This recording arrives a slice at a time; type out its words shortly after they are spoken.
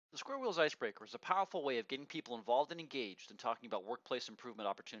Square Wheel's Icebreaker is a powerful way of getting people involved and engaged in talking about workplace improvement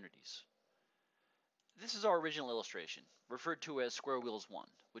opportunities. This is our original illustration, referred to as Square Wheels 1,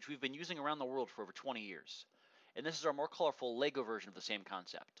 which we've been using around the world for over 20 years. And this is our more colorful Lego version of the same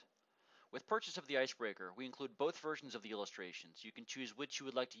concept. With purchase of the Icebreaker, we include both versions of the illustrations. You can choose which you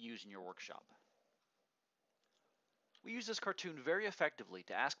would like to use in your workshop. We use this cartoon very effectively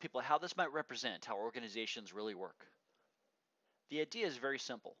to ask people how this might represent how organizations really work. The idea is very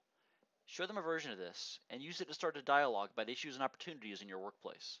simple. Show them a version of this, and use it to start a dialogue about issues and opportunities in your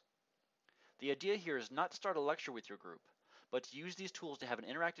workplace. The idea here is not to start a lecture with your group, but to use these tools to have an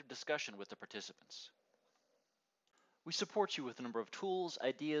interactive discussion with the participants. We support you with a number of tools,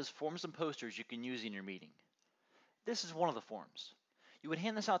 ideas, forms, and posters you can use in your meeting. This is one of the forms. You would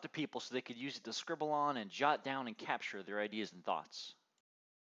hand this out to people so they could use it to scribble on and jot down and capture their ideas and thoughts.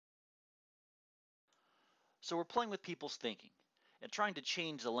 So we're playing with people's thinking and trying to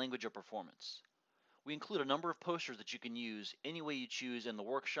change the language of performance. We include a number of posters that you can use any way you choose in the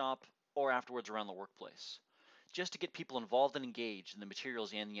workshop or afterwards around the workplace, just to get people involved and engaged in the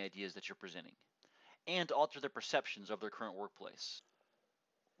materials and the ideas that you're presenting, and to alter their perceptions of their current workplace.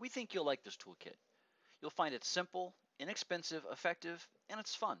 We think you'll like this toolkit. You'll find it simple, inexpensive, effective, and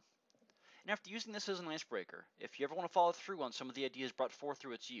it's fun. And after using this as an icebreaker, if you ever want to follow through on some of the ideas brought forth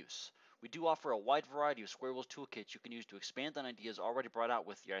through its use, we do offer a wide variety of Square Wheels toolkits you can use to expand on ideas already brought out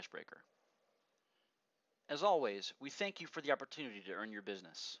with the icebreaker. As always, we thank you for the opportunity to earn your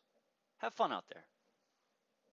business. Have fun out there.